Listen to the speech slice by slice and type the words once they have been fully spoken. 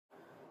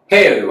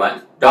Hey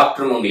everyone,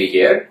 Dr. Mungli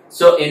here.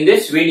 So in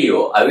this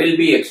video, I will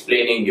be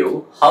explaining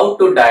you how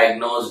to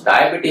diagnose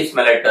diabetes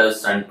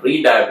mellitus and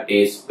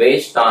pre-diabetes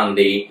based on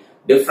the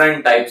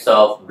different types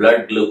of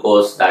blood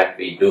glucose that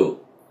we do.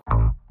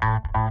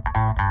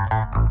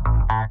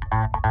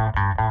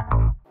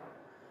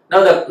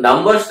 Now the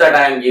numbers that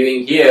I am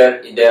giving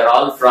here, they are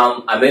all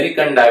from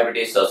American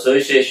Diabetes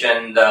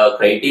Association, the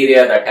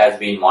criteria that has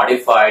been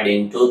modified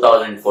in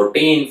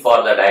 2014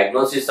 for the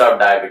diagnosis of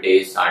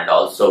diabetes and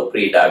also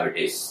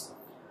pre-diabetes.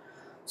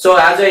 So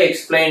as I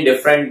explained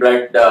different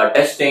blood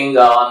testing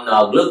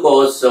on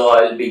glucose, so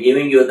I will be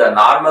giving you the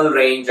normal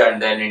range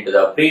and then into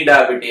the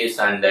pre-diabetes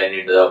and then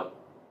into the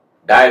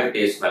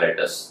diabetes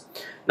mellitus.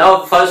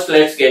 Now first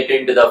let's get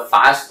into the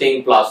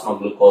fasting plasma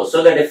glucose.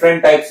 So the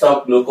different types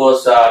of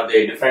glucose are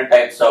the different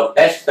types of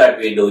tests that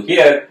we do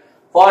here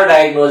for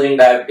diagnosing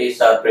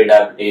diabetes or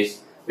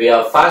pre-diabetes. We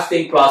have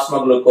fasting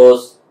plasma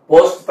glucose,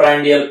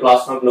 postprandial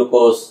plasma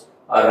glucose,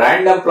 a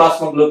random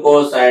plasma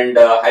glucose and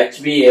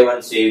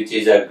HbA1c, which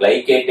is a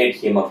glycated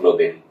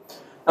hemoglobin.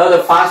 Now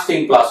the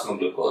fasting plasma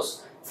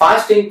glucose.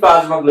 Fasting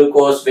plasma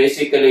glucose,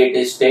 basically it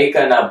is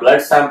taken, a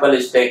blood sample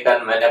is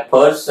taken when a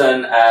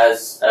person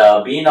has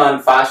been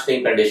on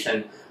fasting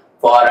condition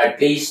for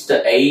at least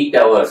 8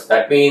 hours.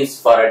 That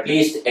means for at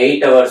least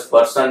 8 hours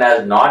person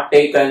has not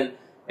taken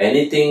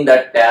anything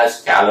that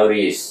has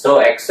calories. So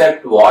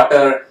except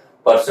water,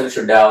 person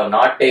should have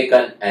not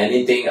taken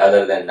anything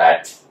other than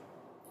that.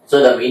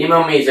 So the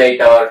minimum is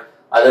 8 hours,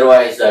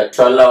 otherwise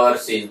 12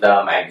 hours is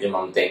the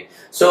maximum thing.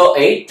 So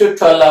 8 to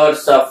 12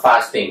 hours of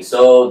fasting.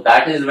 So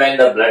that is when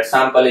the blood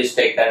sample is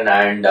taken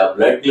and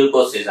blood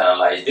glucose is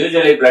analyzed.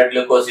 Usually blood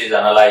glucose is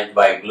analyzed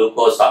by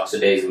glucose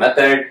oxidase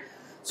method.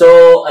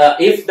 So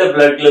if the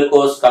blood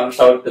glucose comes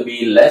out to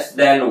be less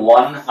than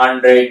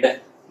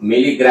 100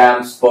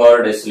 milligrams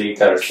per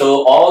deciliter.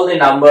 So all the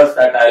numbers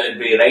that I will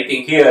be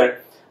writing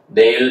here,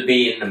 they will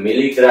be in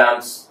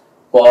milligrams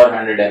per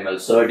 100 ml.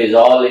 So it is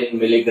all in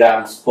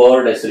milligrams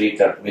per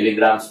deciliter,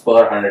 milligrams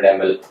per 100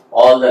 ml,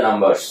 all the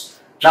numbers.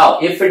 Now,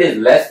 if it is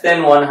less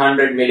than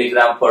 100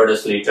 milligram per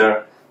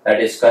deciliter,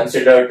 that is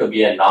considered to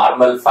be a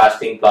normal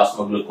fasting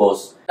plasma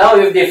glucose. Now,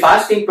 if the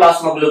fasting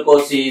plasma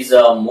glucose is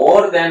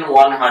more than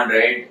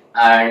 100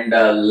 and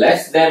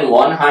less than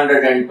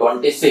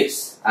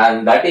 126,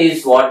 and that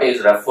is what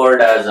is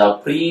referred as a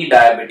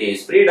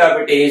pre-diabetes.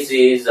 Pre-diabetes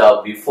is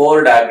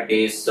before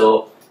diabetes.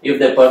 So if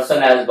the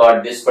person has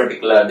got this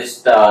particular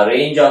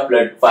range of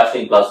blood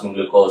fasting plasma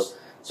glucose,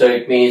 so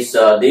it means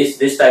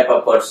this type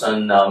of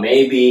person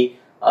maybe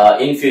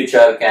in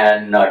future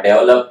can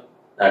develop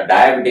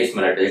diabetes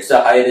mellitus. It's a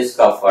high risk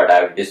of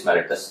diabetes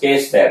mellitus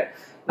case there.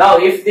 Now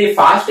if the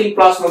fasting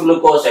plasma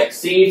glucose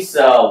exceeds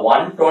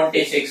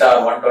 126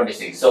 or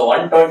 126, so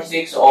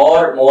 126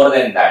 or more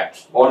than that,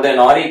 more than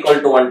or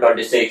equal to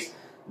 126,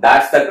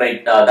 that's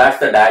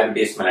the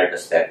diabetes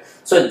mellitus there.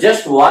 So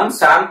just one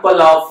sample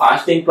of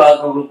fasting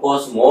plasma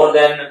glucose more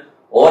than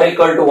or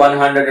equal to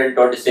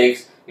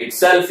 126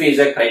 itself is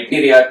a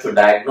criteria to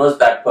diagnose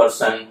that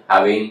person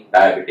having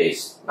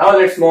diabetes. Now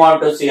let's move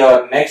on to see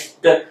our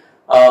next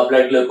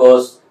blood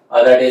glucose,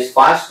 that is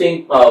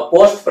fasting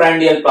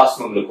postprandial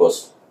plasma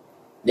glucose.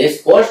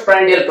 This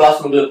postprandial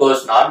plasma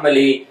glucose,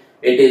 normally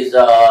it is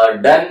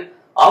done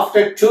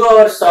after 2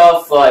 hours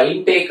of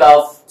intake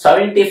of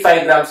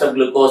 75 grams of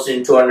glucose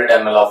in 200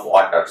 ml of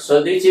water.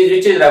 So which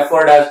is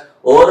referred as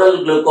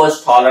oral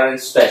glucose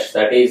tolerance test,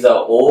 that is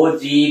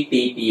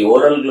OGTT,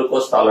 oral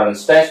glucose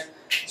tolerance test.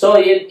 So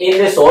in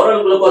this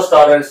oral glucose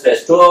tolerance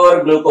test, 2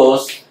 hour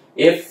glucose,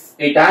 if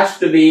it has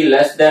to be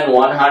less than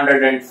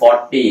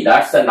 140,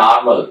 that's the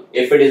normal.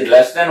 If it is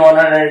less than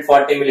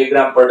 140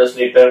 milligram per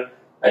deciliter,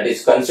 that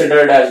is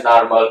considered as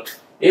normal.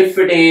 If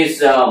it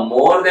is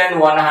more than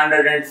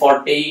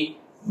 140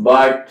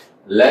 but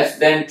less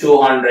than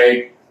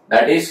 200,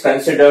 that is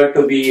considered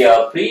to be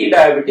a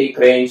pre-diabetic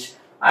range,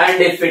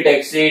 and if it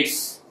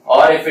exceeds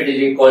or if it is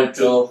equal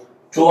to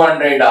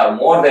 200 or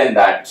more than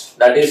that,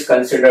 that is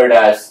considered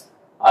as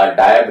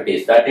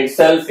diabetes. That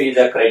itself is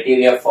a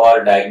criteria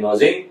for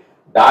diagnosing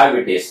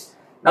diabetes.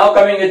 Now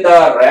coming with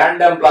the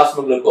random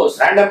plasma glucose.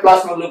 Random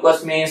plasma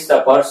glucose means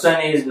the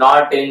person is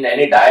not in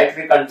any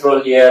dietary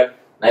control here,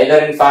 neither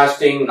in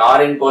fasting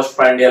nor in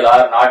postprandial,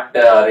 or not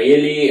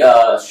really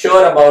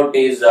sure about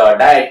his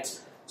diet.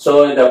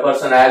 So the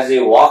person, as he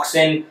walks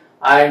in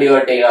and you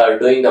are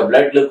doing the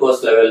blood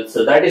glucose level,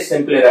 so that is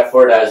simply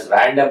referred as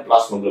random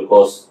plasma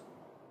glucose.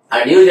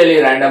 And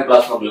usually random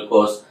plasma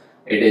glucose,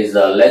 it is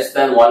less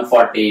than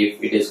 140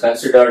 if it is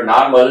considered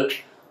normal,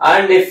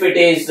 and if it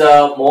is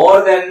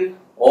more than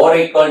or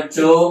equal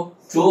to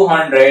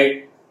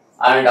 200,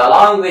 and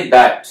along with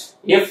that,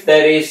 if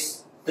there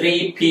is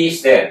 3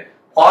 P's there: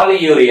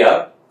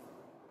 polyuria,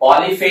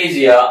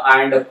 polyphagia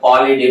and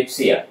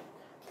polydipsia.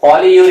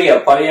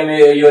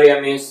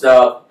 Polyuria means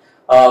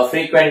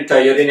frequent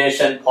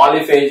urination,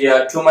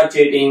 polyphagia, too much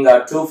eating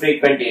or too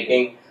frequent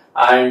eating,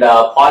 and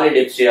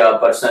polydipsia,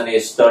 person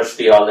is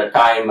thirsty all the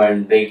time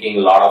and drinking a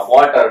lot of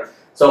water.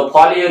 So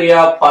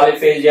polyuria,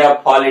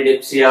 polyphagia,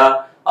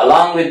 polydipsia,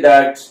 along with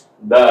that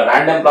the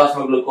random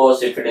plasma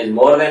glucose, if it is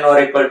more than or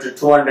equal to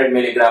 200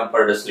 milligram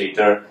per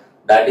deciliter,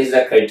 that is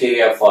the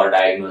criteria for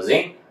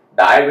diagnosing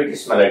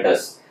diabetes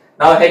mellitus.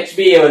 Now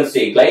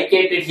HbA1c,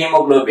 glycated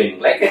hemoglobin.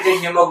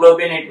 Glycated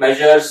hemoglobin, it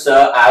measures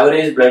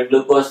average blood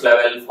glucose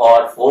level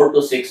for 4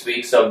 to 6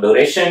 weeks of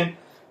duration,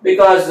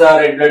 because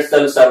red blood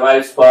cell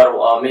survives for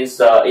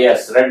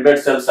red blood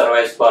cell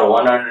survives for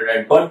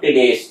 120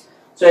 days.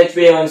 So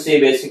HbA1c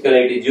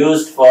basically it is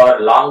used for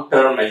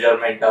long-term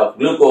measurement of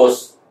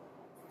glucose.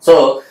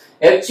 So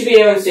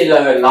HbA1c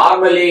level,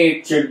 normally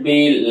it should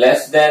be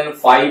less than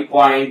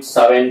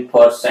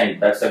 5.7%.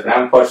 That's a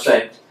gram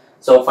percent.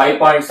 So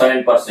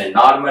 5.7%.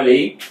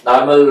 Normally,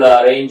 normal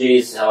range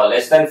is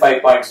less than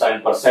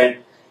 5.7%.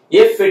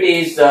 If it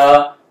is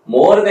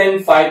more than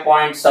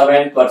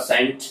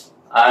 5.7%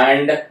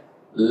 and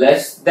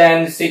less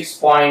than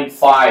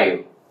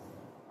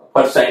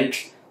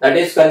 6.5%, that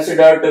is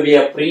considered to be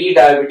a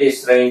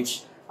pre-diabetes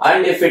range.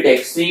 And if it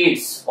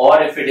exceeds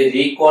or if it is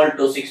equal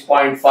to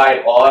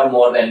 6.5 or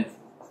more than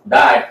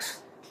that,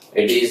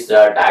 it is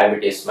the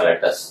diabetes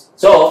mellitus.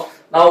 So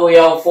now we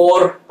have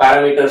 4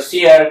 parameters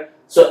here.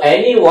 So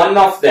any one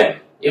of them,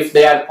 if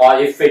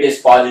it is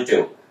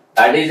positive,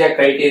 that is a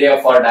criteria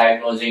for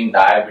diagnosing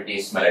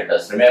diabetes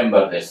mellitus.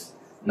 Remember this.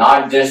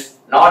 Not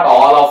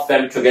all of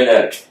them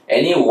together.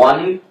 Any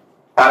one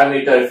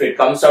parameter, if it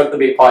comes out to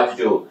be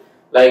positive,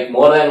 like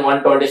more than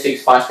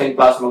 126 fasting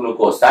plasma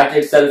glucose, that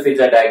itself is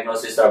a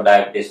diagnosis of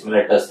diabetes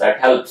mellitus.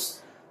 That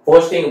helps.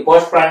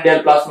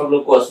 Postprandial plasma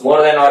glucose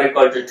more than or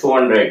equal to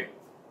 200,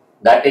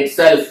 that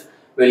itself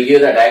will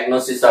give the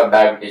diagnosis of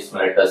diabetes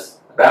mellitus.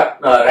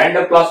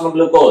 Random plasma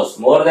glucose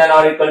more than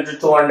or equal to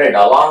 200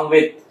 along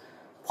with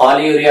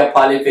polyuria,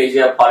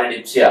 polyphagia,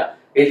 polydipsia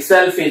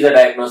itself is a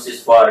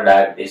diagnosis for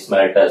diabetes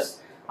mellitus.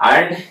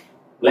 And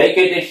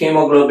glycated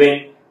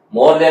hemoglobin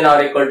more than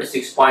or equal to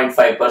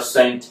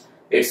 6.5%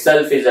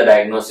 itself is a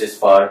diagnosis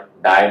for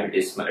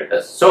diabetes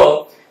mellitus.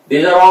 So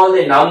these are all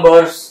the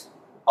numbers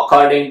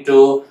according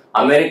to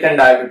American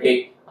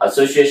Diabetic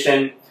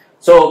Association.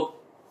 So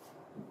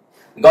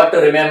you got to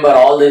remember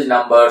all these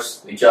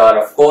numbers, which are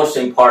of course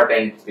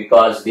important,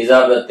 because these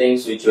are the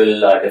things which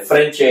will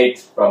differentiate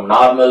from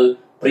normal,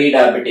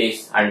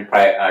 pre-diabetes and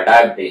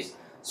diabetes.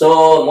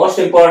 So most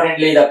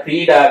importantly, the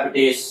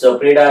pre-diabetes. So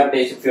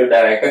pre-diabetes, if you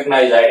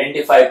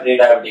identify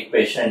pre-diabetic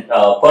person,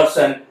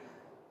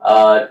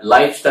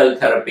 lifestyle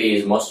therapy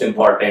is most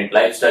important.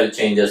 Lifestyle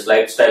changes,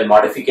 lifestyle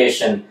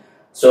modification.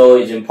 So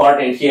it's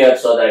important here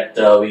so that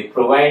we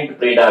prevent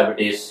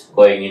pre-diabetes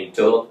going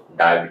into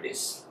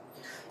diabetes.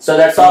 So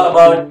that's all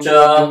about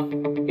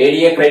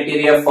ADA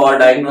criteria for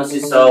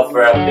diagnosis of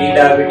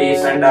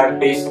pre-diabetes and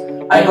diabetes.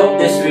 I hope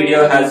this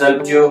video has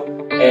helped you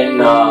in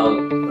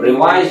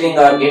revising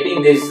or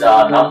getting these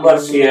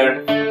numbers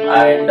here,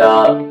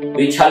 and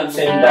which helps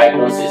in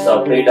diagnosis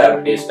of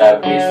pre-diabetes,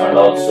 diabetes, and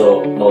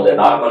also know the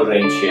normal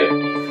range here.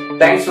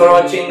 Thanks for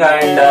watching,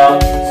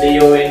 and see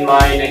you in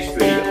my next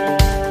video.